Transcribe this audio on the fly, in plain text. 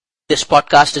This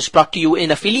podcast is brought to you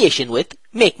in affiliation with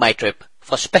Make My Trip.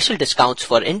 For special discounts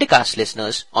for Indicast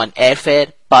listeners on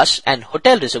airfare, bus and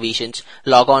hotel reservations,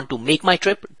 log on to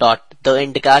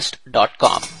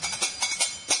makemytrip.theindicast.com.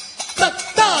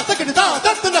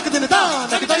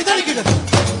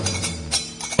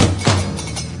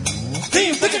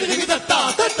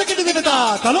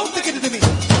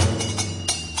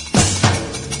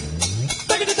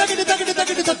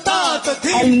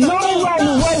 Hello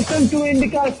and welcome to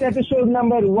Indicast episode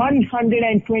number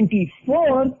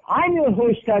 124. I'm your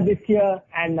host Aditya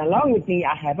and along with me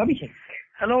I have Abhishek.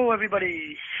 Hello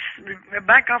everybody. We're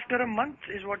back after a month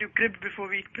is what you cribbed before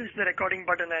we pressed the recording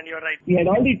button, and you're right. We had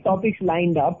all the topics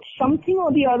lined up. Something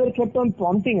or the other kept on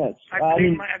prompting us. I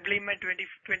blame my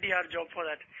 20-hour job for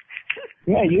that.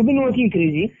 Yeah, you've been working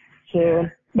crazy. So,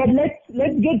 but let's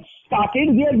get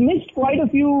started. We have missed quite a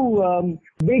few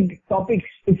big topics,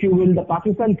 if you will. The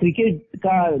Pakistan cricket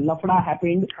ka lafda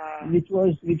happened, which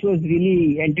was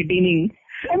really entertaining.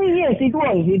 I mean, yes, it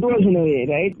was in a way,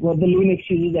 right? What the lame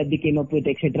excuses that they came up with,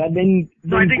 etc. Then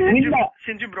I think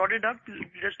since you brought it up,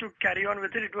 just to carry on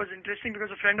with it, it was interesting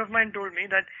because a friend of mine told me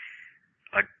that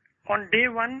on day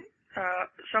one,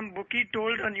 some bookie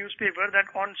told a newspaper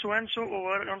that on so and so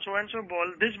over, on so and so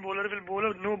ball, this bowler will bowl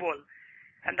a no ball,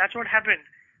 and that's what happened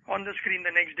on the screen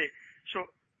the next day. So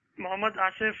Mohammad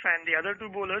Asif and the other two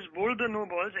bowlers bowled the no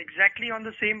balls exactly on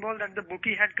the same ball that the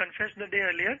bookie had confessed the day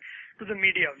earlier to the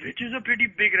media, which is a pretty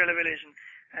big revelation.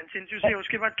 And since you say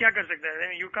uske baad kya kar sakta hai, I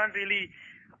mean, you can't really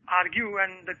argue,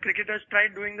 and the cricketers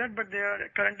tried doing that, but they are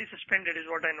currently suspended is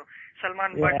what I know.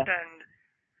 Salman Butt and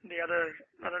the other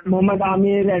two. Mohammad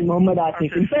Amir and Mohammad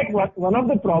Asif. In fact, one of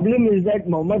the problem is that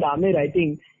Mohammad Amir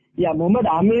is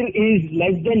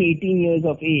less than 18 years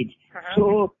of age.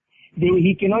 So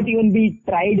he cannot even be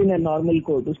tried in a normal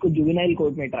court. Usko juvenile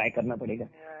court mein try karna padega.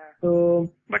 So,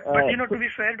 but you know, to be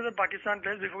fair to the Pakistan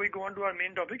players, before we go on to our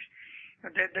main topics,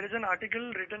 there is an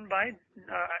article written by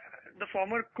the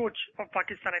former coach of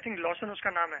Pakistan. I think Lawson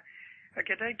uska naam hai.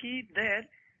 Kehta hai ki there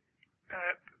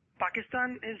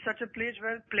Pakistan is such a place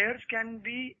where players can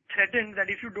be threatened that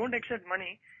if you don't accept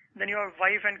money, then your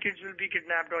wife and kids will be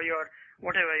kidnapped, or your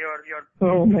whatever, your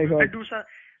oh my God.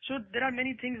 So there are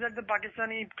many things that the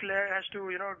Pakistani player has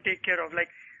to, take care of. Like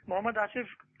Mohammad Asif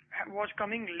was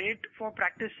coming late for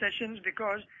practice sessions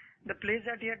because the place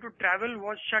that he had to travel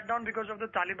was shut down because of the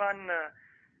Taliban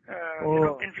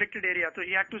inflicted area. So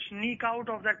he had to sneak out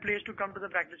of that place to come to the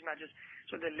practice matches.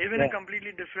 So they live in a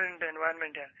completely different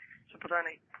environment here. So pata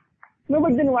nahi. No,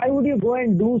 but then why would you go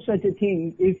and do such a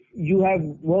thing if you have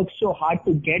worked so hard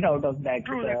to get out of that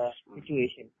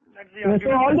situation? That's the argument.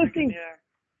 So all these things.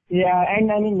 Yeah, and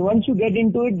I mean, once you get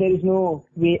into it, there is no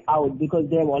way out because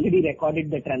they have already recorded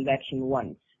the transaction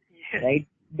once, right?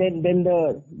 Then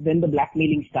the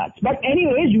blackmailing starts. But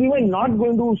anyways, we were not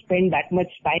going to spend that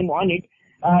much time on it.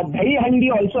 Dahi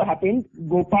Handi also happened.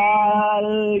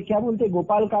 Gopal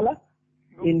Kala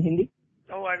in Hindi?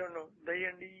 Oh, I don't know. Dahi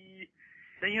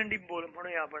Handi bol mono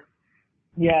yahan par.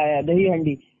 Yeah, Dahi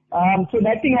Handi. So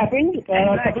that thing happened.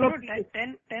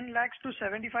 10 lakhs to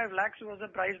 75 lakhs was the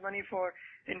prize money for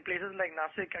in places like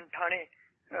Nasik and Thane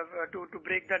to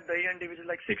break that Dahi Handi, which is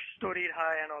like 6-story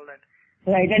high and all that.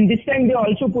 Right, and this time they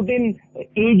also put in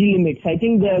age limits. I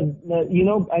think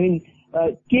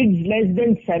kids less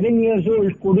than 7 years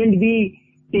old couldn't be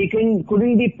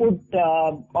put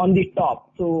on the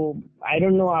top. So I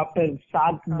don't know after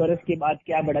 7 baras ke baad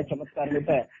kya bada chamatkar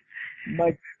hota hai.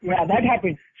 But yeah, that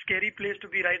happened. Scary place to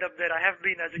be right up there. I have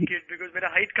been as a kid because mera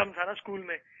height kam tha na school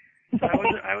mein. So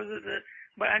I was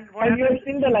and you are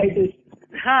still the lightest.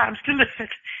 I'm still the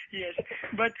yes.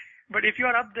 But if you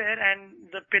are up there and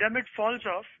the pyramid falls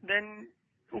off, then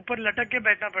upar latak ke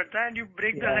baithna padta hai, and you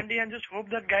break the handi and just hope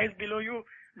that guys below you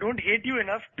don't hate you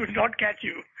enough to not catch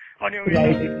you on your way.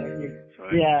 Right, exactly. So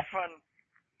it's fun.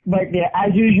 But yeah,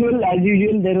 as usual,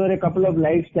 there were a couple of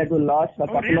lives that were lost. A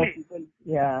couple really? of people,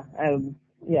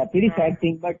 pretty sad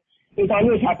thing, but it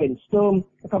always happens. So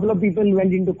a couple of people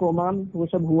went into coma. वो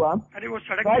सब हुआ. अरे वो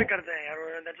सड़क पे करते हैं यार.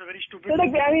 That's a very stupid.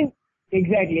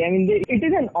 Exactly. It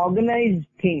is an organized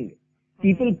thing.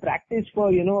 People practice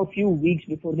for a few weeks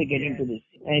before they get into this.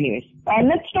 Anyways,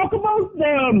 let's talk about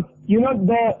the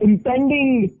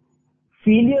impending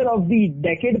failure of the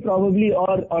decade probably,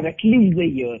 or at least the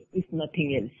year, if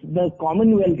nothing else. The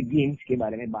Commonwealth Games के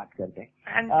बारे में बात करते हैं.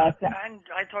 And I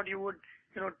thought you would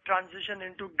transition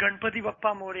into Ganpati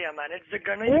Bappa Moria, man. It's the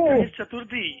Ganesh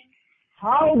Chaturthi.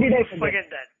 How did I forget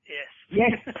that?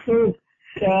 Yes. So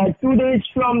 2 days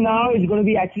from now is going to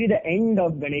be actually the end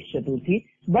of Ganesh Chaturthi.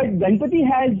 But Ganpati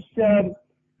has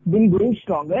been growing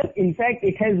stronger. In fact,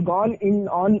 it has gone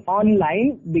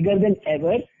online bigger than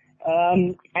ever.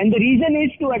 And the reason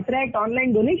is to attract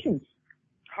online donations.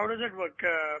 How does it work?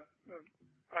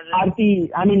 Aarti,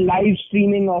 I mean live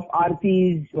streaming of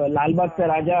Aartis. Lal Bagh Ka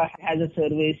Raja has a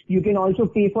service. You can also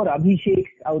pay for Abhishek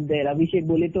out there. Abhishek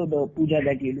bole to the puja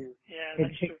that you do. Yeah,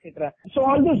 that's true. Etc. So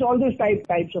all those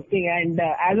types of thing. And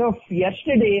as of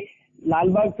yesterday, Lal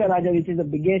Bagh Ka Raja, which is the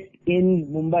biggest in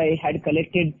Mumbai, had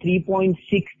collected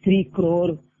 3.63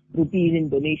 crore rupees in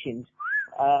donations.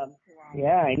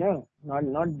 Yeah, I know.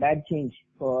 Not bad change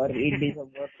for 8 days of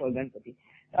work for Ganpati.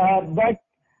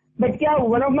 But yeah,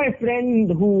 one of my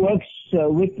friends who works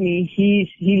with me,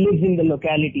 he lives in the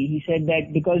locality. He said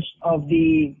that because of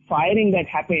the firing that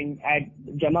happened at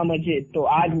Jama Masjid, so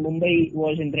aaj Mumbai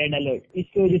was in red alert.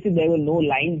 Iske wajah se there were no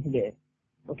lines there.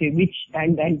 Okay,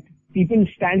 and people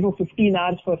stand for 15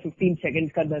 hours for 15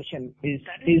 seconds ka darshan is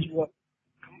what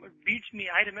beats me.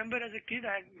 I remember as a kid,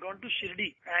 I had gone to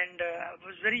Shirdi and I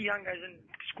was very young, as in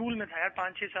school mein tha,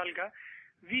 5-6 saal ka.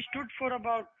 We stood for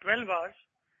about 12 hours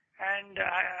and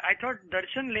I thought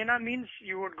darshan lena means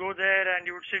you would go there and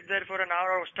you would sit there for an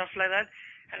hour or stuff like that.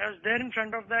 And I was there in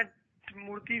front of that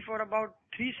murti for about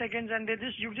 3 seconds and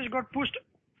you just got pushed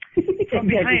from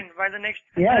behind by the next.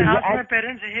 Yeah, I asked my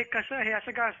parents, hey, kasa, hey,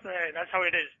 asa ka asta hai? That's how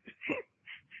it is.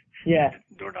 Yeah.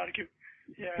 Don't argue.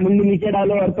 Yeah. Mundu niche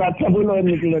dalo aur prarthna bolo aur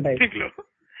niklo type.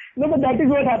 No, but that is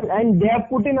what happened. And they have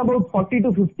put in about 40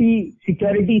 to 50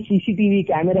 security CCTV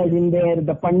cameras in there.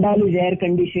 The pandal is air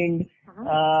conditioned.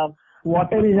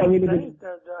 Water is available.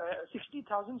 The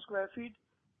 60,000 square feet,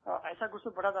 aisa kuch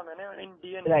to padha tha maine in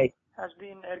DNA. Right. Has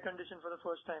been air conditioned for the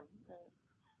first time.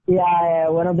 Yeah,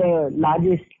 one of the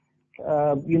largest,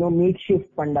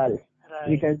 makeshift pandals,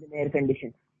 which has been air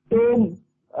conditioned.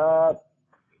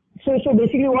 So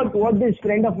basically what this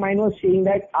friend of mine was saying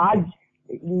that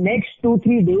next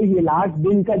 2-3 days, ये last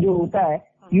दिन का जो होता है,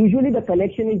 usually the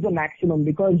collection is the maximum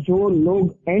because जो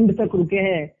लोग end तक रुके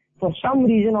हैं, for some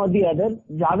reason or the other,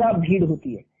 ज़्यादा भीड़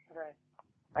होती है. Right.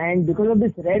 And because of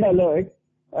this red alert,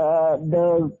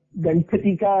 the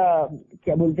Ganpati का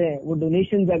क्या बोलते हैं, वो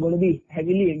donations are going to be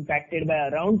heavily impacted by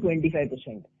around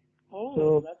 25%. Oh,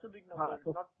 so, that's a big number.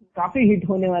 So काफी hit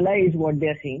होने वाला है is what they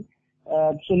are saying.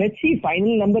 So let's see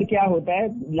final number क्या होता है.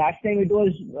 Last time it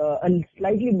was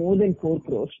slightly more than 4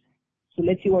 crores. So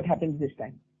let's see what happens this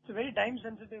time. It's a very time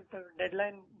sensitive,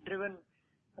 deadline driven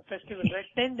festival, right?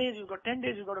 10 days you've got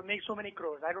to make so many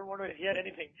crores. I don't want to hear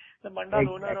anything the mandal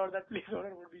owner or that place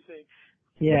owner would be saying.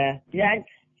 Yeah.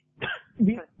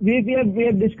 We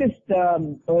have discussed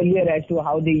earlier as to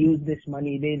how they use this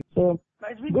money.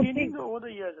 It's been changing over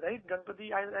the years, right?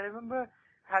 Ganpati, I remember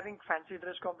having fancy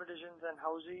dress competitions and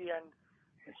housey and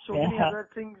so many other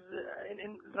things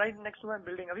in right next to my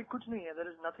building. Abhi kuch nahi hai. There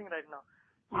is nothing right now.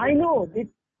 I know.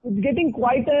 It's getting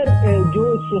quieter.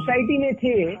 Jo society mein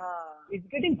the, it's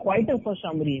getting quieter for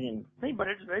some reason. No, but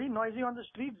it's very noisy on the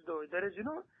streets though. There is,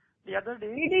 the other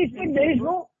day. It is,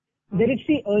 but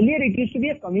earlier it used to be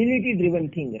a community driven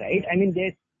thing, right? I mean,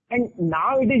 and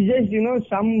now it is just,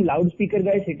 some loudspeaker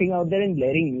guy sitting out there and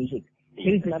blaring music.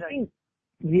 There is nothing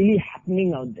really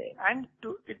happening out there. And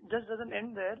it just doesn't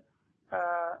end there.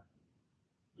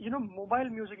 Mobile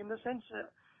music in the sense,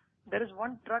 there is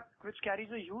one truck which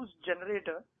carries a huge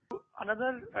generator,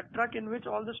 another truck in which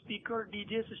all the speaker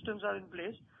DJ systems are in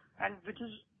place, and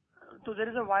so there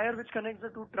is a wire which connects the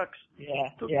two trucks.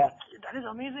 That is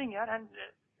amazing, yeah. And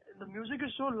the music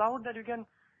is so loud that you can,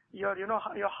 your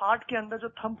heart ke andar jo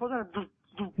thump hota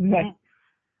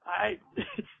hai,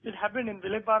 it happened in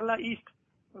Vile Parla East.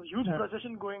 A huge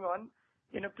procession going on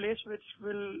in a place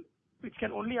which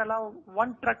can only allow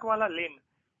one truck wala lane.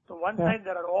 So one side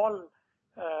there are all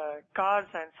cars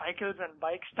and cycles and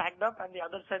bikes stacked up, and the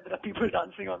other side there are people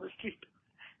dancing on the street.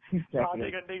 Exactly.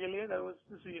 That was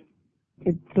the scene.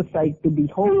 It's a sight to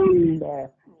behold.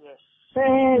 Yes.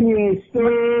 Anyway,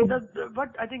 so but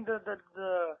I think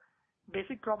the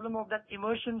basic problem of that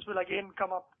emotions will again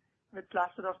come up with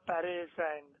plaster of Paris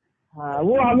and.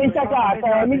 वो हमेशा का आता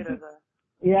है.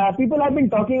 Yeah, people have been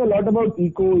talking a lot about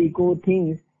eco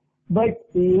things, but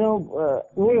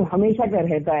वो हमेशा का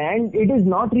रहता है, and it is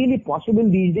not really possible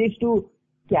these days to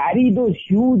carry those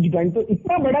huge Ganpati.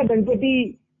 इतना बड़ा गणपति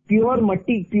प्योर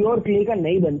मट्टी प्योर क्ले का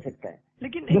नहीं बन सकता है.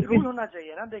 लेकिन एक रूल होना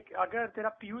चाहिए ना, देख अगर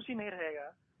तेरा PUC नहीं रहेगा,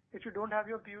 if you don't have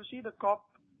your PUC, the cop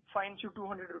fines you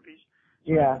 200 rupees.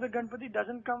 So if the Ganpati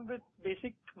doesn't come with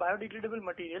basic biodegradable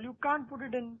material, you can't put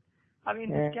it in. I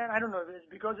mean, I don't know, it's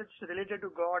because it's related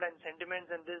to God and sentiments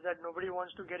and this, that nobody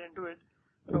wants to get into it.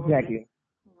 Probably. Exactly.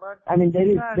 But I mean,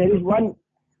 there is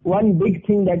one big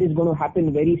thing that is going to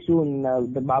happen very soon.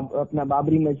 Apna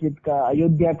Babri Masjid ka,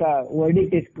 Ayodhya ka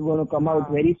verdict is going to come out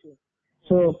very soon.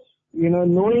 So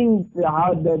knowing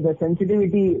how the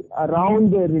sensitivity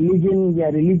around the religion,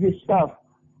 religious stuff,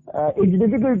 it's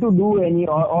difficult to do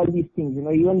all these things.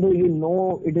 Even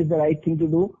though it is the right thing to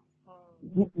do.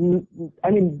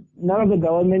 I mean, none of the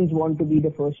governments want to be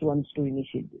the first ones to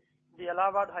initiate this. The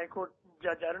Allahabad High Court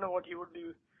judge, I don't know what he would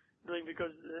be doing,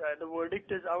 because the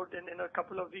verdict is out in a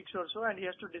couple of weeks or so, and he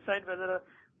has to decide whether a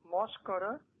mosque or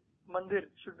a mandir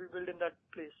should be built in that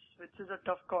place, which is a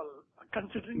tough call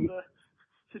considering the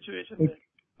situation there.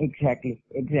 Exactly.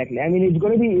 I mean, it's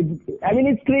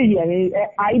crazy. I mean,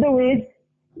 either way,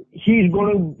 he's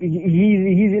screwed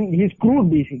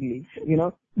basically,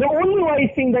 The only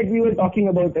wise thing that we were talking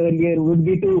about earlier would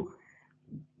be to,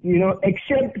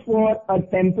 except for a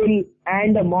temple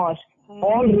and a mosque,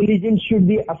 all religions should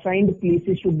be assigned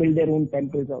places to build their own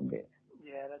temples out there.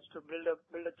 Yeah, that's to build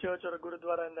a church or a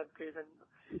gurudwara in that place. And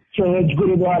church,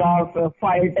 gurudwara,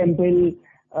 fire temple,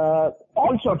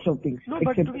 all sorts of things. No,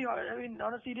 but to be honest, I mean,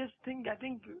 on a serious thing, I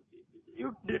think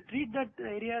you treat that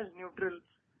area as neutral.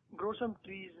 Grow some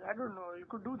trees. I don't know. You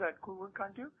could do that,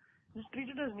 can't you? Just treat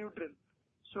it as neutral.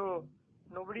 So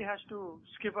nobody has to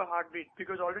skip a heartbeat,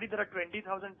 because already there are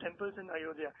 20,000 temples in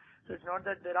Ayodhya. So it's not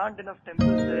that there aren't enough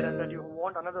temples there and that you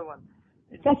want another one.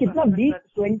 It's 20?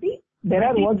 There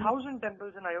are 20,000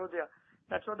 temples in Ayodhya.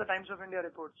 That's what the Times of India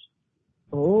reports.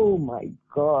 Oh my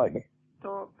God.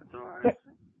 So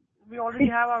we already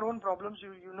have our own problems.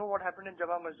 You know what happened in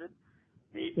Jama Masjid.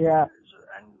 Yeah.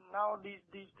 And now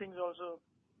these things also,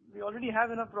 we already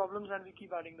have enough problems and we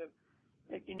keep adding them.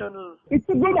 Like internal. It's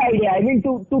a good idea. I mean,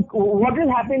 what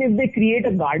will happen if they create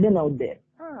a garden out there?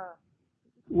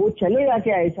 वो चलेगा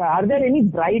क्या ऐसा? Are there any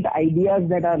bright ideas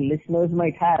that our listeners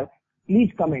might have?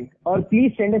 Please comment, or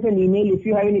please send us an email if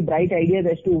you have any bright ideas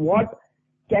as to what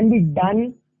can be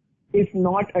done if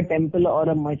not a temple or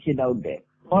a masjid out there,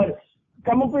 or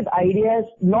come up with ideas,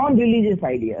 non-religious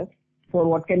ideas, for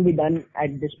what can be done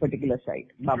at this particular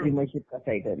site, Babri Masjid ka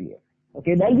site earlier.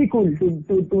 Okay, that'll be cool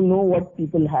to know what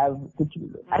people have. Kuch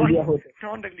idea ho.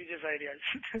 Non-religious ideas.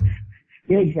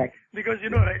 Yeah, exactly. Because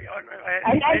right,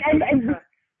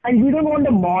 and we don't want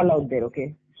a mall out there.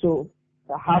 Okay, so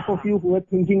half of you who are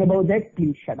thinking about that,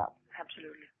 please shut up.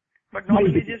 Absolutely. But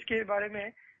non-religious ke bare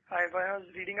mein, I was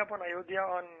reading up on Ayodhya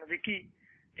on Wiki.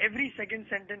 Every second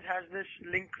sentence has this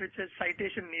link which says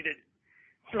citation needed.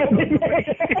 So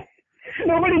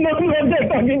nobody knows what they're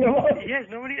talking about. Yes,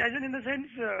 nobody, as in the sense,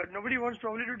 nobody wants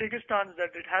probably to take a stance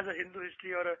that it has a Hindu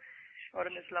history or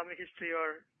an Islamic history,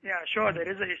 or, yeah, sure, there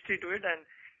is a history to it, and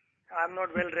I'm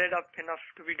not well read up enough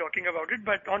to be talking about it,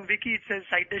 but on Wiki it says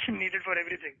citation needed for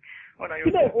everything on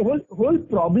Ayodhya. The whole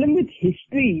problem with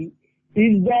history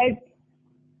is that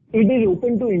it is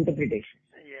open to interpretation.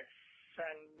 Yes.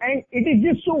 And it is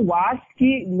just so vast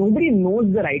that nobody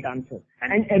knows the right answer.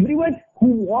 And everyone who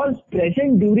was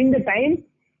present during the time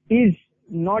is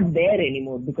not there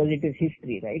anymore, because it is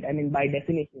history, right? I mean, by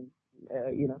definition,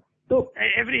 So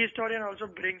every historian also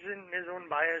brings in his own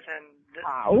bias and.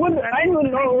 I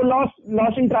know,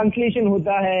 loss in translation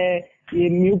hota hai,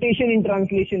 mutation in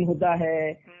translation hota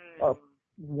hai,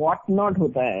 what not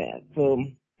hota hai. So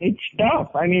it's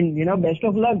tough. I mean, best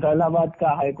of luck, Allahabad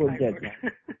ka High Court judge.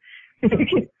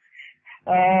 Okay.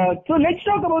 So let's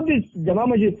talk about this Jama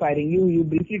Masjid firing. You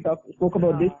briefly spoke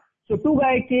about this. So two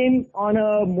guys came on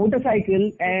a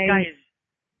motorcycle and. Guys.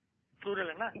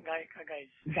 Plural, na? Guys.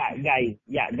 Guys.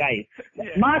 Yeah. Yeah.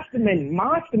 Masked men.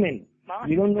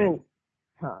 We don't know.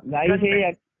 Guys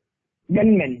hai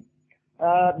gunmen.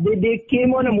 They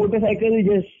came on a motorcycle,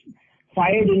 just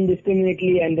fired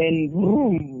indiscriminately, and then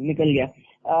vroom, nikal gaya.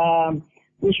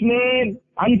 Usme,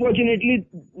 unfortunately,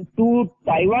 two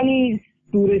Taiwanese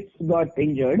tourists got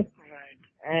injured.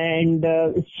 Right. And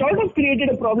it sort of created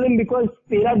a problem, because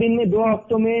 13 din mein, 2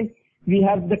 hafton mein, we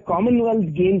have the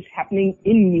Commonwealth Games happening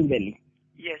in New Delhi.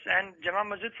 Yes, and Jama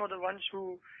Masjid, for the ones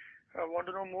who want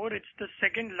to know more, it's the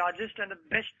second largest and the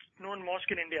best known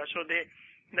mosque in India. So the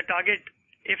target,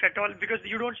 if at all, because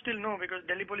you don't still know, because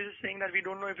Delhi police is saying that we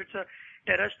don't know if it's a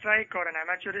terror strike or an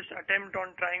amateurist attempt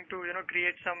on trying to,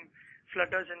 create some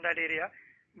flutters in that area.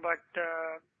 But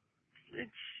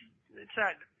it's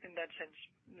sad in that sense.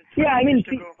 I mean,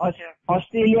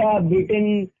 Australia,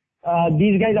 Britain,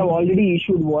 these guys have already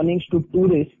issued warnings to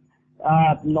tourists,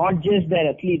 not just their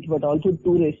athletes, but also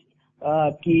tourists,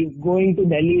 going to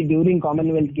Delhi during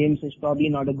Commonwealth Games is probably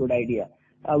not a good idea,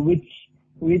 which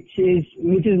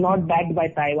is not backed by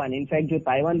Taiwan. In fact, the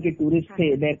Taiwan ke tourists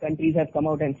say, their countries have come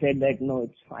out and said that no,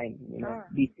 it's fine,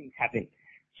 these things happen.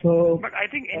 So, but I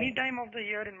think any time of the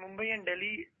year in Mumbai and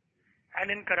Delhi and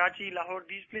in Karachi, Lahore,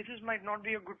 these places might not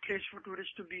be a good place for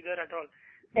tourists to be there at all.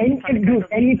 Any funny kind of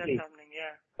any things that's place. happening.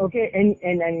 Yeah. Okay, and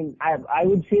I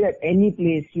would say that any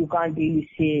place you can't really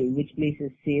say which place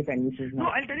is safe and which is No,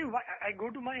 not. I'll tell you why. I go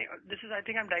to my. I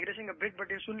think I'm digressing a bit,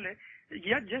 but you sunle.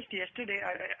 Yeah, just yesterday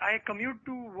I commute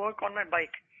to work on my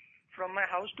bike from my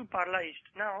house to Parla East.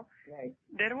 Now Right.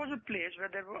 there was a place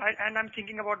where and I'm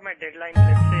thinking about my deadlines,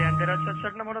 let's say, and there are a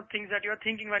certain amount of things that you're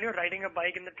thinking while you're riding a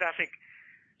bike in the traffic.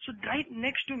 So right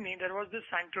next to me there was this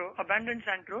Santro, abandoned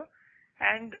Santro,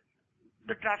 and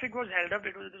the traffic was held up.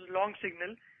 It was this long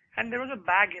signal, and there was a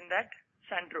bag in that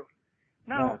Santro.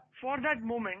 Now, for that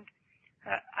moment,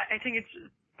 I think it's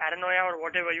paranoia or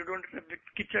whatever. You don't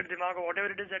kitchad dimag or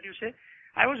whatever it is that you say.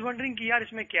 I was wondering कि यार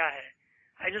इसमें क्या है?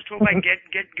 I just hope I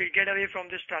get away from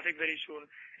this traffic very soon.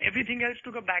 Everything else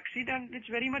took a backseat, and it's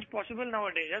very much possible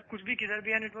nowadays. Yeah? कुछ भी किधर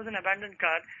भी, and it was an abandoned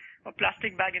car, a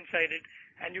plastic bag inside it,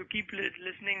 and you keep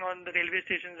listening on the railway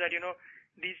stations that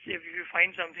these, if you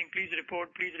find something, please report,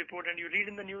 and you read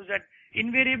in the news that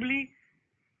invariably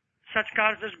such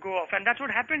cars just go off, and that's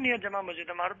what happened near Jama Masjid.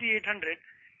 The Maruti 800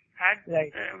 had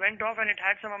went off, and it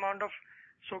had some amount of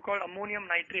so-called ammonium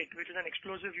nitrate, which is an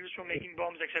explosive used for making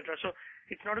bombs, etc. So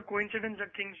it's not a coincidence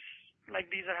that things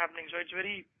like these are happening. So it's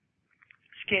very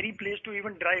scary place to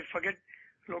even drive. Forget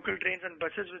local trains and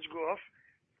buses which go off.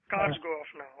 Cars go off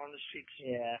now on the streets.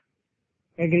 Yeah.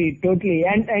 Agreed, totally.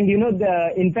 And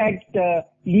in fact,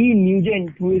 Lee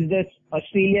Nugent, who is the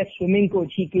Australia swimming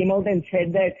coach, he came out and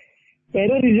said that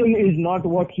terrorism is not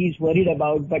what he's worried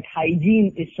about, but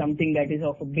hygiene is something that is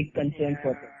of a big concern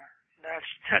for him.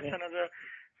 That's another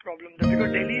problem.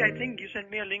 Because Delhi, I think you sent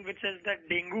me a link which says that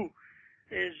dengue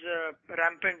is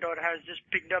rampant or has just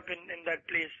picked up in that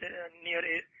place near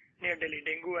Delhi.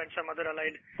 Dengue and some other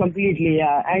allied. Completely,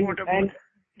 yeah. And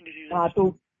diseases.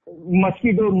 तो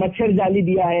mosquito मच्छर जाली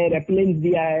दिया है, repellents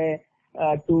दिया है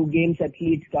to games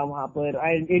athletes का वहाँ पर,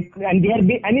 and they are,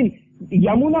 I mean,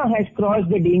 Yamuna has crossed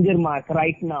the danger mark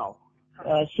right now.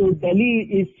 So Delhi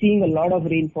is seeing a lot of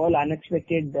rainfall,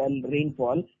 unexpected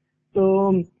rainfall.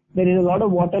 So there is a lot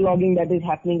of waterlogging that is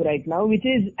happening right now, which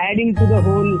is adding to the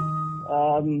whole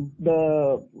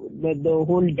the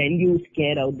whole dengue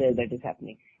scare out there that is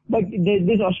happening. But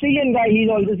this Australian guy, he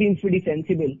also seems pretty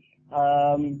sensible.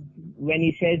 When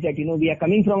he says that, we are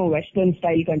coming from a Western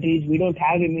style countries, we don't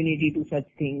have immunity to such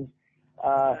things.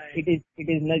 It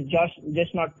is not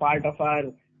just not part of our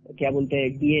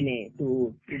DNA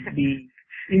to be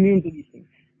immune to these things.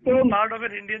 So part of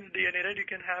an Indian's DNA, right? You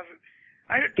can have.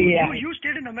 You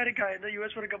stayed in America, in the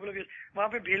US for a couple of years. वहाँ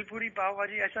पे भेलपुरी, पाव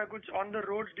भाजी, ऐसा कुछ on the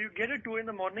roads. Do you get it 2 in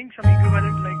the morning? Some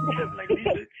equivalent like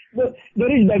these?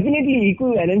 There is definitely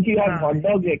equivalent. You have hot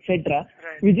dogs, etc.,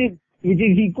 which is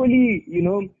equally,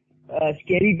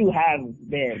 scary to have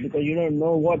there because you don't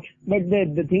know what. But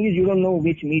the thing is, you don't know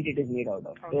which meat it is made out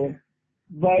of. Okay. So,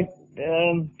 but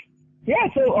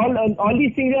so all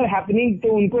these things are happening.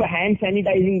 So उनको hand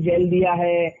sanitizing gel दिया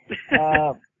है.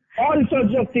 All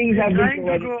sorts of things have been trying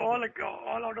to go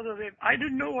all out of the way. I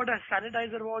didn't know what a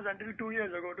sanitizer was until 2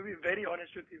 years ago, to be very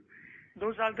honest with you.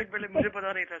 2 साल तक पहले मुझे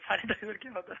पता नहीं था sanitizer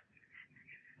क्या होता है.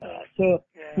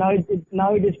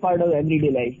 Now it is part of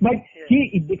everyday life. But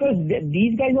because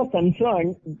these guys are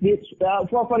concerned,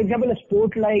 for example, a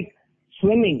sport like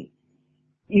swimming,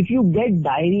 if you get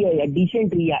diarrhea,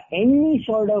 dysentery, any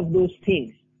sort of those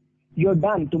things, you're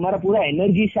done. तुम्हारा पूरा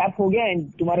energy sap हो गया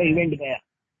and तुम्हारा event गया.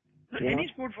 Any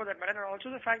sport for that matter, and also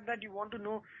the fact that you want to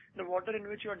know the water in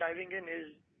which you are diving in is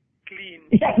clean.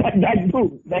 Yeah, that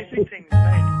too. Basic things,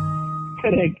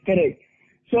 right? Correct.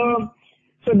 So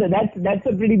that's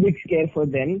a pretty big scare for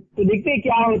them. So देखते हैं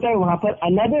क्या होता है वहाँ पर.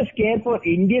 Another scare for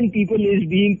Indian people is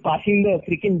passing the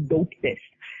freaking dope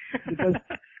test. Because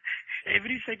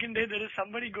every second day there is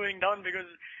somebody going down because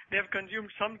they have consumed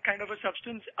some kind of a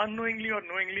substance unknowingly or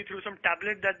knowingly through some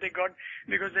tablet that they got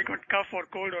because they got cough or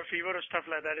cold or fever or stuff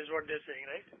like that is what they're saying,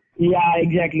 right? Yeah,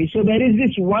 exactly. So there is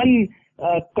this one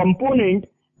component.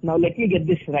 Now let me get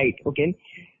this right, okay?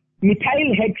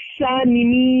 Methyl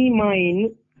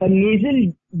hexanimine, a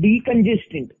nasal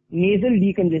decongestant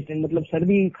मतलब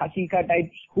सर्दी खांसी का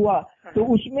type हुआ तो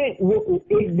उसमें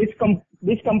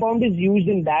this compound is used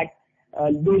in that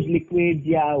those liquids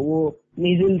या वो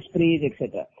nasal sprays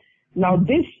etc. Now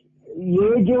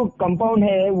ये जो compound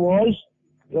है was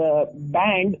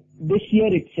banned this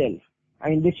year itself. I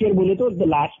mean this year बोले तो the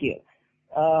last year.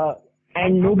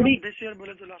 And nobody. This year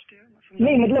बोले तो last year.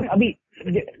 नहीं मतलब अभी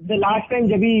the last time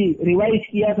जब भी revise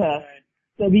किया था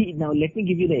तभी. Now let me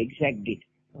give you the exact date.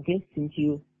 Okay, since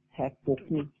you have poked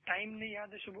me. Time नहीं याद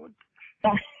है Subodh.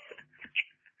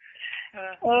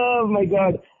 Oh my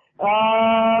God.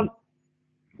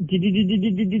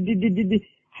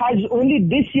 has only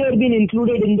this year been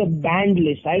included in the banned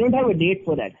list. I don't have a date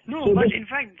for that. No, so but in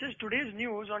fact, just today's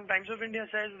news on Times of India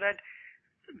says that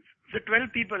the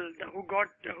 12 people who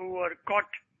were caught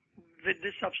with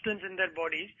this substance in their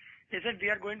bodies, they said we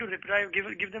are going to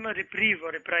give them a reprieve,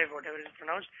 whatever is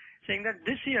pronounced, saying that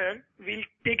this year we'll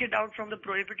take it out from the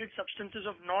prohibited substances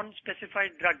of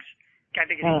non-specified drugs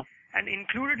category and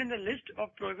include it in the list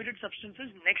of prohibited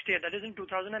substances next year, that is in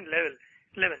 2011.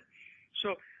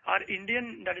 So our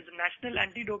Indian, that is the National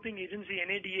Anti-Doping Agency,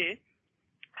 NADA,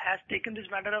 has taken this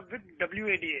matter up with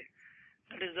WADA,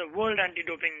 that is the World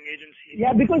Anti-Doping Agency.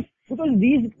 Yeah, because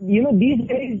these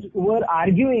guys were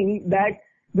arguing that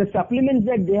the supplements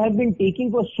that they have been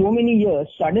taking for so many years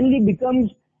suddenly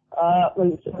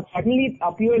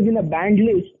appears in a banned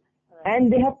list,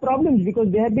 and they have problems because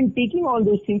they have been taking all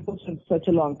those things for such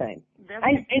a long time.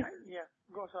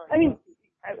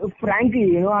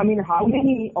 Frankly, how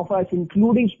many of us,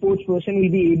 including sports person,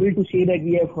 will be able to say that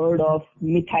we have heard of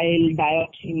methyl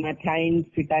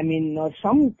dioxymethamphetamine or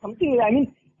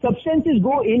something? Substances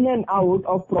go in and out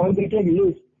of prohibited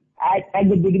lists at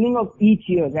the beginning of each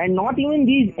year, and not even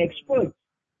these experts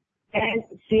can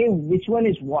say which one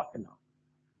is what now.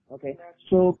 Okay,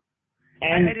 so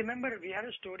and I remember we had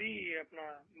a story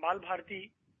Mal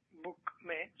Bharti book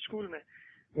school mein.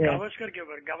 Gavaskar ke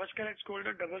over. Gavaskar had scored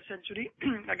a double century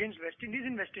against West Indies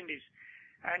in West Indies,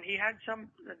 and he had some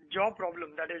jaw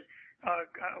problem. That is,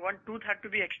 one tooth had to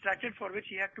be extracted, for which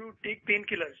he had to take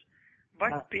painkillers.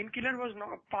 But painkiller was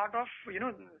not a part of,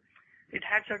 it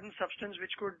had certain substance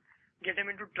which could get him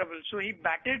into trouble. So he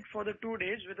batted for the 2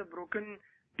 days with a broken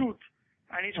tooth,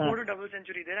 and he scored a double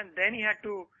century there, and then he had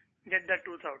to get that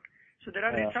tooth out. So there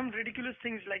are some ridiculous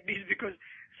things like these, because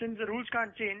since the rules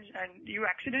can't change and you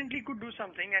accidentally could do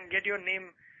something and get your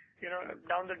name,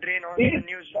 down the drain on the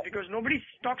news, because nobody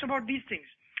talks about these things.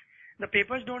 The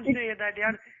papers don't say that,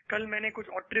 yaar, kal maine kuch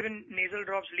Otrivin nasal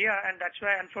drops liya and that's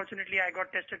why unfortunately I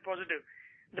got tested positive.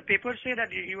 The papers say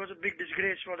that he was a big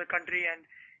disgrace for the country and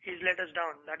he's let us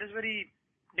down. That is very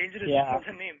dangerous for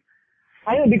the name.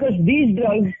 I know, because these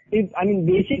drugs,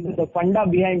 basically the funda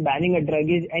behind banning a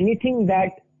drug is anything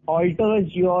that alters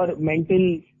your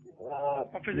mental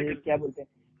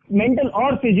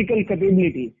or physical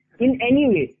capabilities in any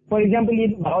way. For example, ये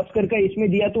Gavaskar का इसमें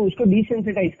दिया तो उसको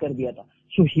desensitize कर दिया था.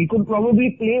 So he could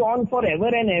probably play on forever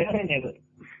and ever and ever.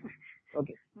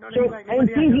 Okay. So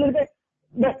things like that.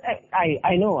 But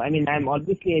I know. I'm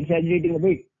obviously exaggerating a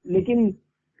bit. Lekin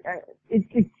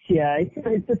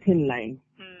it's a thin line.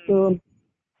 So.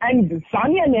 And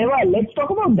Sania Nehwal, let's talk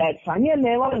about that. Sania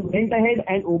Nehwal went ahead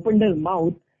and opened her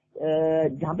mouth,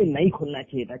 जहाँ पे नहीं खोलना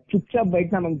चाहिए था, चुपचाप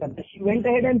बैठना मांगता था. She went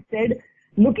ahead and said,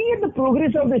 looking at the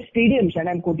progress of the stadiums, and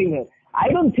I'm quoting her, I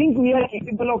don't think we are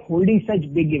capable of holding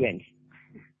such big events.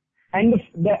 And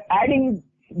the adding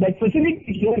that facilities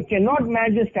here cannot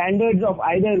match the standards of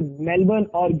either Melbourne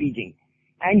or Beijing.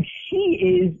 And she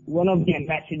is one of the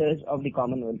ambassadors of the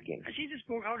Commonwealth Games. She just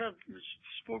spoke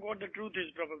what the truth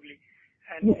is, probably.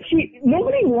 And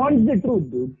nobody wants the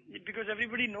truth, dude. Because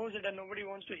everybody knows it and nobody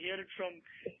wants to hear it from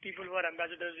people who are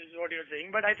ambassadors, is what you're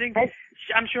saying. But I think,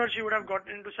 I'm sure she would have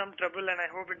gotten into some trouble, and I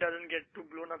hope it doesn't get too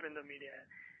blown up in the media.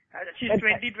 She's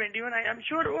 2021. I'm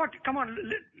sure. What? Come on,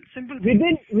 simple.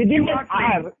 Within an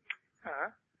hour.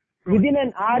 Within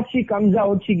an hour, she comes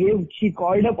out. She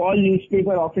called up all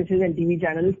newspaper offices and TV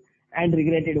channels and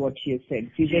regretted what she has said.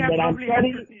 She said that I'm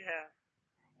sorry.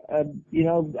 I'm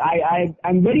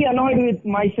very annoyed with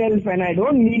myself, and I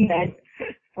don't mean that.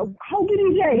 How can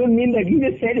you say I don't mean that? You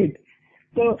just said it.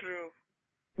 So, true.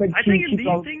 But I think in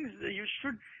these things,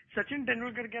 Sachin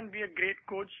Tendulkar can be a great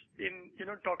coach in,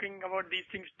 talking about these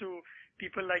things to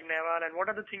people like Nehwal, and what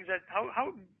are the things that,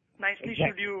 how nicely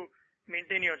should you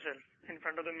maintain yourself in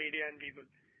front of the media and people?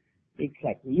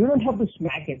 Exactly. You don't have to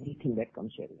smack everything that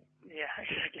comes your way. Yeah,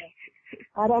 exactly.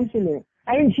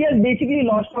 She has basically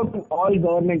lost out on all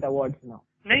government awards now.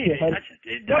 Her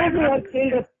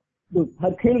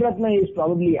Khel Ratna is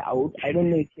probably out. I don't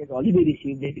know if she has already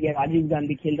received it. Yeah, Rajiv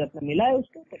Gandhi Khel Ratna mila hai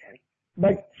usko?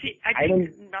 But see,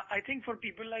 I think for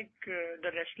people like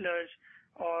the wrestlers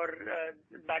or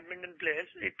badminton players,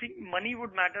 I think money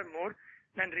would matter more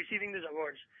than receiving these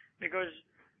awards, because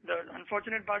the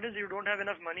unfortunate part is you don't have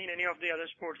enough money in any of the other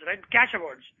sports, right? Cash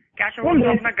awards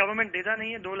अपना government देता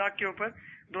नहीं है. 2 लाख के ऊपर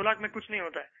 2 लाख में कुछ नहीं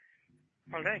होता है.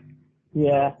 All right.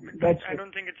 Yeah, I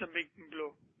don't think it's a big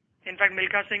blow. In fact,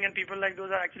 Milkha Singh and people like those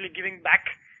are actually giving back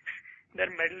their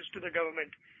medals to the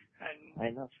government. And I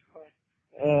know.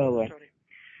 Sorry.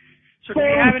 So do we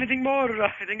have anything more?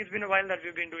 I think it's been a while that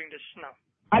we've been doing this now.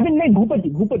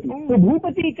 Bhupati. So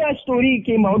Bhupati ka story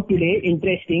came out today,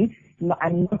 interesting. No,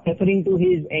 I'm not referring to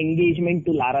his engagement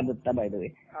to Lara Dutta, by the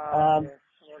way. Yes.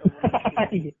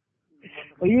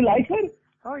 Oh, you like her?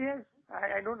 Oh yes,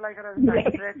 I don't like her as an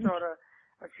actress or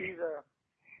she's a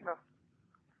no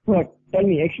What? Tell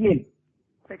me, explain.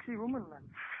 sexy woman, man.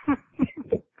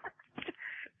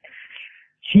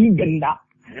 She ganda.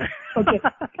 Okay.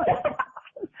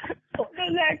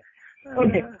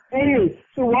 Okay. Anyway,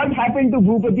 so what happened to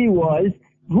Bhupati was,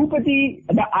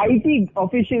 the IT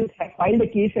officials have filed a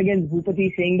case against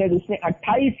Bhupati saying that उसने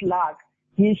 28 lakh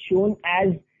he is shown as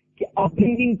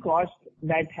upbringing cost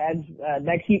that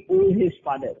he owes his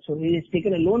father. So he has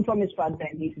taken a loan from his father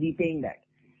and he's repaying that.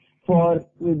 For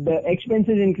the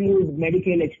expenses include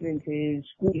medical expenses,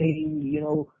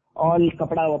 schooling, all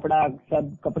कपड़ा वपड़ा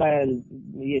सब कपड़ा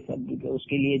ये सब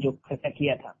उसके लिए जो खर्चा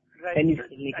किया था. Right.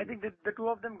 I think the two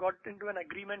of them got into an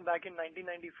agreement back in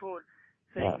 1994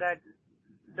 saying that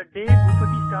the day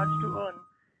Bhupati starts to earn,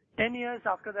 10 years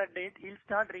after that date, he'll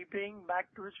start repaying back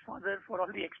to his father for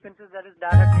all the expenses that his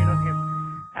dad had made on him.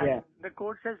 And the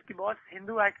court says, ki boss,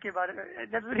 Hindu Act ke baare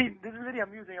mein, this is very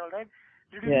amusing, alright?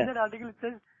 Did you read that article? It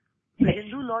says, the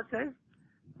Hindu law says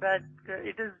that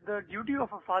it is the duty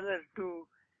of a father to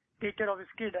take care of his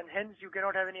kid and hence you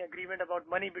cannot have any agreement about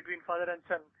money between father and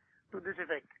son to this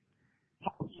effect.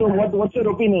 So what's your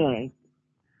opinion on it?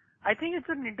 I think it's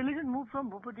an intelligent move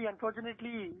from Bhupati.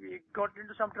 Unfortunately, he got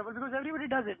into some trouble because everybody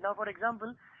does it. Now, for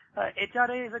example,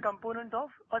 HRA is a component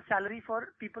of a salary for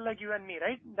people like you and me,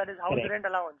 right? That is house rent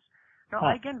allowance. Now,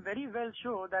 I can very well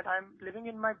show that I'm living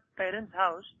in my parents'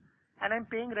 house and I'm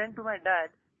paying rent to my dad.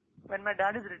 When my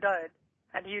dad is retired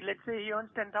and let's say he earns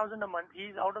 10,000 a month,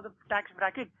 he's out of the tax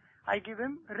bracket. I give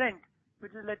him rent,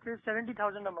 which is let's say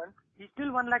 70,000 a month. He's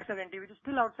still 1,70,000, which is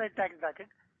still outside tax bracket.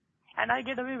 And I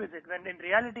get away with it. When in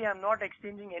reality I'm not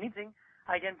exchanging anything,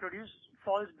 I can produce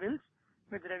false bills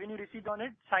with revenue receipt on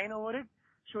it, sign over it,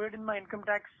 show it in my income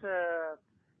tax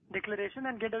declaration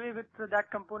and get away with that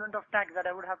component of tax that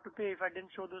I would have to pay if I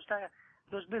didn't show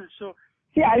those bills. So,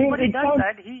 he does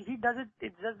that. He does it.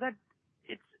 It's just that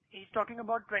he's talking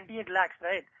about 28 lakhs,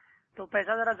 right? So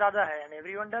paisa zara zyada hai and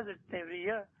everyone does it every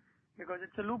year because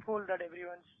it's a loophole that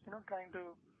everyone's, trying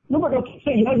to. No, but okay,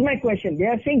 so here's my question. They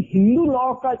are saying Hindu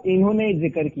law का इन्होंने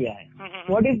जिक्र किया है.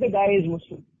 What if the guy is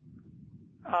Muslim?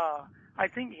 I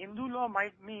think Hindu law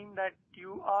might mean that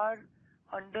you are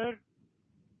under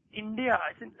India,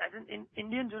 as in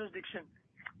Indian jurisdiction.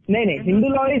 No, Hindu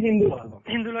law is Hindu law.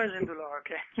 Hindu law is Hindu law,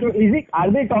 okay. So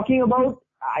are they talking about,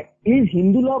 is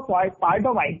Hindu law part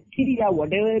of IT or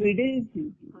whatever it is?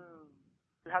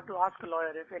 You'll have to ask a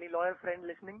lawyer. If any lawyer friend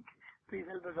listening, please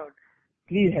help us out.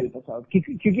 Please help us out.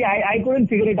 क्योंकि I couldn't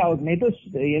figure it out. नहीं तो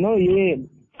ये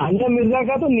Sania Mirza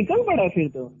का तो निकल पड़ा फिर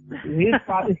तो.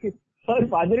 Her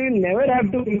father will never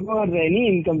have to pay for any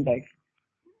income tax.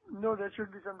 No, there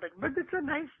should be some tax. But it's a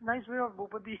nice way of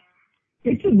Bhupati.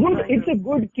 It's a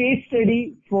good case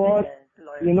study for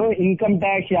income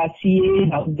tax.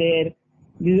 CA out there.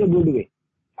 This is a good way.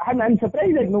 I'm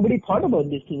surprised that nobody thought about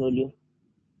this thing earlier.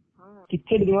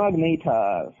 किच्चड़ दिमाग नहीं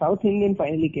था. South Indian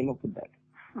finally came up with that.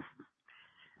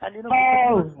 And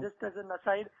just as an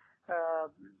aside,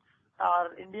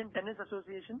 our Indian Tennis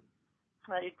Association,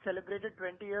 it celebrated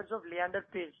 20 years of Leander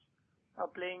Paes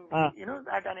playing,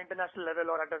 at an international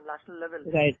level or at a national level.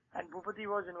 Right. And Bhupati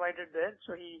was invited there,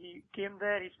 so he came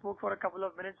there, he spoke for a couple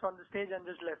of minutes on the stage and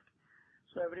just left.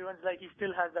 So everyone's like he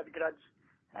still has that grudge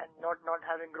and not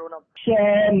having grown up.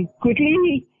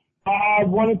 Quickly, I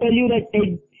want to tell you that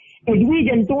Edwige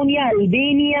Antonia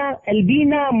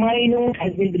Albina Marino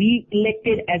has been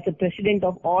re-elected as the president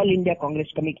of All India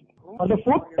Congress Committee for the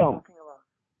fourth term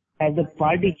as the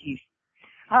party chief.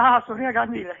 Sonia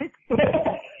Gandhi, right?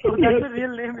 So that's the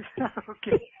real name.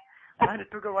 Okay. And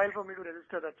it took a while for me to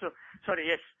register that. So, sorry,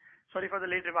 yes. Sorry for the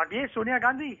late remark. Yes, Sonia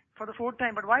Gandhi for the fourth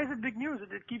time. But why is it big news?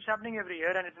 It keeps happening every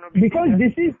year and it's no big Because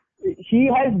she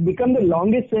has become the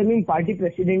longest serving party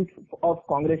president of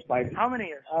Congress party. How many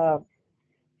years?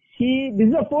 This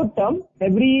is a fourth term.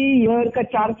 Every year ka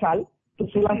 4 saal to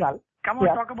 16 saal. Come on,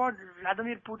 talk about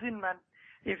Vladimir Putin, man.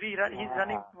 If he's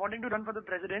wanting to run for the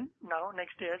president now,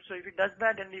 next year. So if he does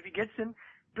that and if he gets in,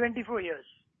 24 years.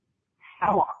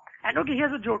 And okay,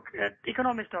 here's a joke.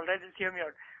 Economist, alright, just hear me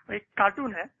out. A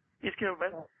cartoon hai, iske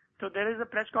upar. So there is a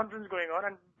press conference going on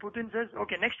and Putin says,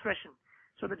 okay, next question.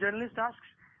 So the journalist asks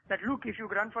that, look, if you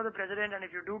run for the president and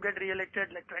if you do get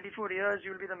re-elected, like 24 years,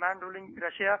 you'll be the man ruling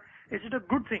Russia. Is it a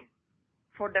good thing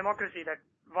for democracy that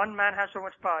one man has so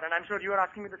much power? And I'm sure you are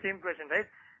asking me the same question, right?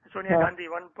 Sonia Gandhi,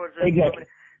 one person. Exactly.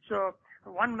 So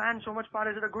one man, so much power,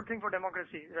 is it a good thing for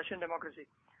democracy, Russian democracy?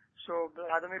 So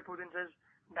Vladimir Putin says,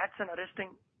 that's an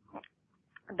arresting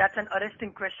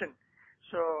question.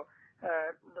 So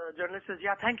the journalist says,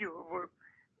 yeah, thank you.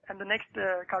 And the next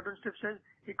cartoon strip says,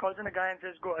 he calls in a guy and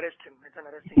says, go arrest him. It's an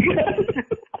arresting.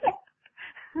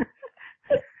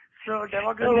 So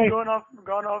democracy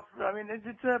gone off. I mean,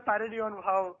 it's a parody on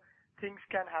how things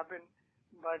can happen.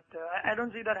 But I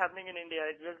don't see that happening in India.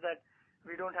 It's just that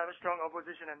we don't have a strong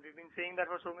opposition, and we've been saying that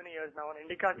for so many years now. On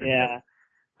IndyCar system, yeah.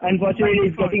 Unfortunately,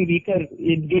 it's getting weaker.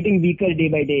 It's getting weaker day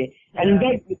by day. And in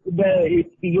fact,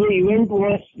 your event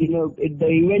was, even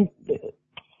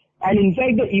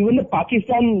the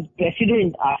Pakistan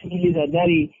president, Asif Ali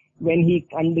Zardari, when he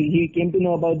came to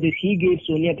know about this, he gave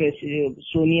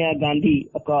Sonia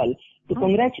Gandhi a call to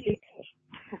congratulate her.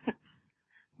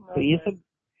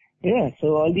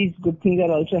 So all these good things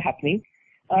are also happening.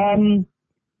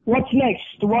 What's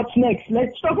next?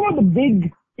 Let's talk about the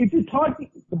big. If you thought,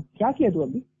 क्या किया तू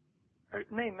अभी?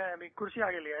 नहीं, मैं अभी कुर्सी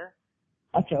आगे लिया है.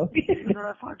 अच्छा. You know,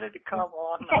 I farted. Come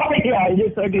on. Yeah, I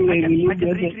just thought you were. I can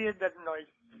recreate that noise.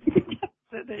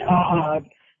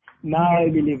 Now I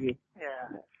believe you. Yeah.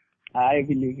 I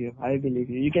believe you.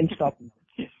 You can stop.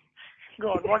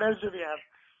 Go on. What else do we have?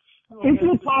 If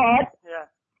you thought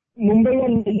Mumbai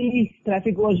and Delhi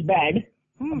traffic was bad,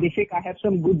 Abhishek, I have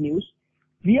some good news.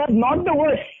 We are not the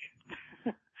worst.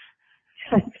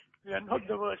 We are not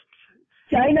the worst.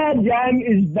 China Jam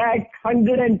is back,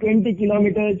 120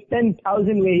 kilometers,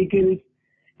 10,000 vehicles,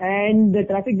 and the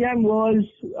traffic jam was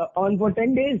on for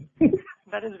 10 days.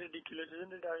 That is ridiculous,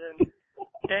 isn't it?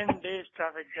 10 days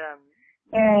traffic jam.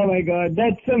 Oh my God,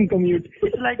 that's some commute.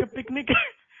 It's like a picnic.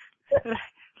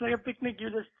 It's like a picnic. You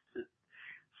just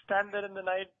stand there in the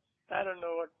night. I don't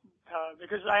know what.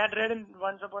 Because I had read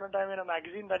once upon a time in a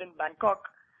magazine that in Bangkok,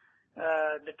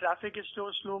 the traffic is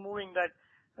so slow moving that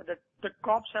the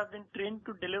cops have been trained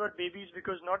to deliver babies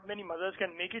because not many mothers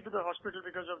can make it to the hospital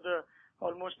because of the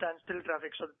almost standstill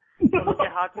traffic. So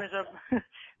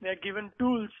they are given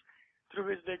tools through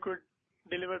which they could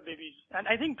deliver babies. And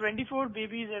I think 24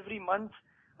 babies every month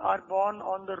are born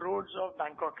on the roads of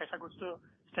Bangkok. ऐसा कुछ तो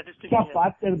statistic है.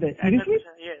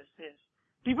 Yes.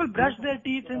 People brush their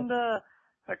teeth in the.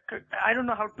 I don't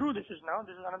know how true this is now.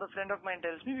 This is another friend of mine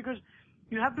tells me, because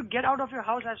you have to get out of your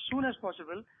house as soon as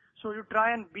possible. So you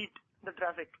try and beat the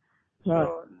traffic.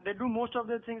 So they do most of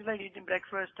the things like eating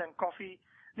breakfast and coffee.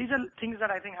 These are things that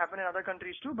I think happen in other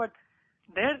countries too, but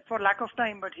there for lack of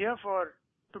time, but here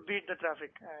to beat the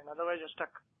traffic, and otherwise you're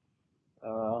stuck.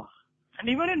 And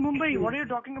even in Mumbai, what are you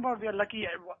talking about? We are lucky.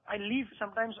 I leave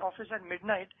sometimes office at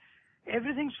midnight.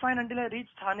 Everything's fine until I reach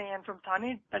Thane, and from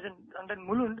Thane, and then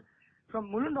Mulund.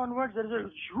 From Mulund onwards, there is a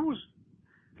huge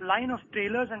line of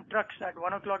trailers and trucks at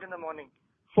 1 o'clock in the morning.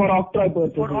 For octroi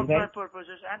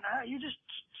purposes. And you just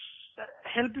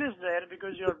helpless there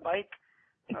because your bike.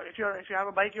 If you have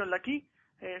a bike, you're lucky.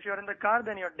 If you're in the car,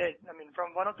 then you're dead. I mean,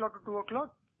 from 1 o'clock to 2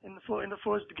 o'clock in the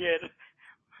first gear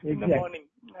in the morning.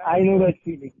 I know that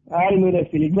feeling.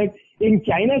 But in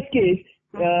China's case,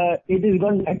 it has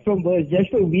gone back from worse.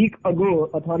 Just a week ago,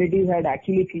 authorities had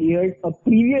actually cleared a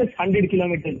previous 100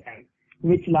 kilometer jam,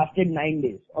 which lasted 9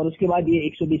 days. और उसके बाद ये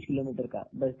 120 kilometre का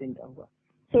 10 दिन का हुआ.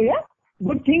 So yeah,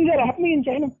 good things are happening in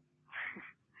China.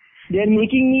 They're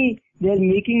making me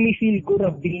feel good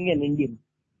of being an Indian.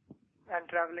 And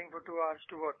traveling for 2 hours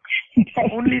to work.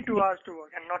 Only 2 hours to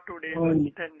work, and not 2 days, or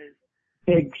 10 days.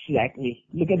 Exactly.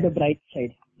 Look at the bright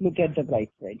side.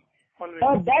 Always.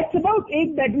 That's about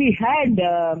it that we had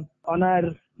on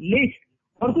our list.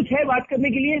 और कुछ है बात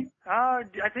करने के लिए? I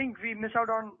think we miss out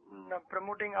on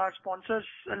promoting our sponsors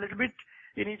a little bit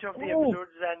in each of the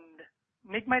episodes, and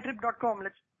makemytrip.com.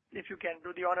 If you can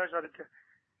do the honors, Aditya.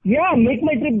 Yeah,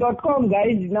 makemytrip.com,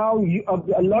 guys. Now,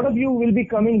 a lot of you will be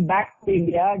coming back to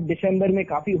India. December में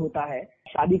काफी होता है.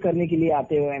 शादी करने के लिए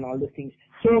आते हो and all those things.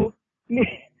 So,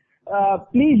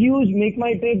 please use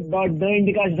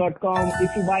makemytrip.theindycast.com.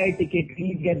 If you buy a ticket,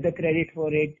 please get the credit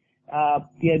for it.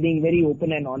 We are being very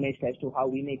open and honest as to how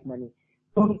we make money.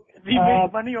 So, we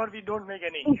make money or we don't make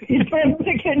any. We don't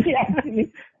make any,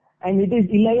 actually. And it is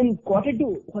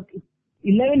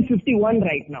 11:51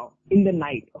 right now in the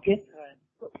night, okay? Right.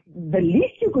 The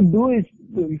least you could do is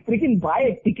freaking buy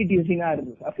a ticket using our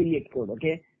affiliate code,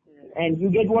 okay? Yeah. And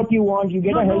you get what you want. You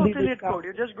get a healthy affiliate code.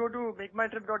 You just go to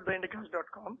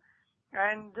makemytrip.theindycast.com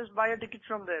and just buy a ticket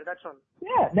from there. That's all.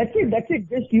 Yeah, that's it.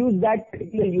 Just use that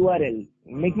particular URL,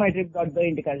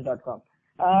 makemytrip.theindycast.com.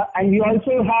 And we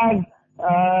also have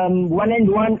One and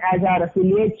One as our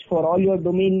affiliates for all your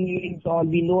domain needs.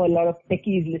 We know a lot of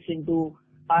techies listen to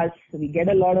us. We get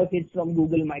a lot of hits from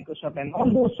Google, Microsoft, and all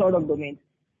those sort of domains.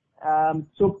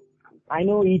 So I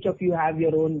know each of you have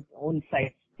your own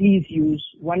sites. Please use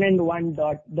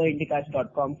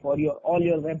oneandone.theindycast.com for all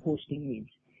your web hosting needs.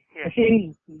 Yes.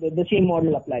 The same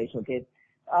model applies, okay.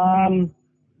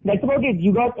 That's about it.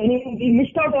 We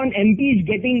missed out on MPs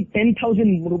getting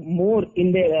 10,000 more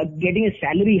in their, getting a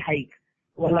salary hike.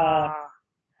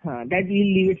 That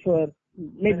we'll leave it for,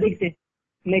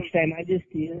 next time.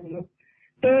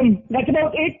 So that's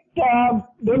about it.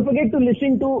 Don't forget to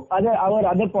listen to our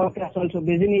other podcasts also.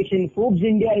 Busy Nation, Forbes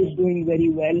India is doing very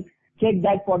well. Check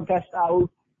that podcast out.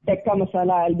 Tech Ka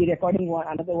Masala, I'll be recording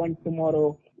another one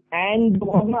tomorrow. And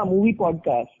Dogma movie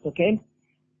podcast, okay?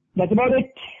 That's about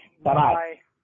it. Bye-bye. Bye.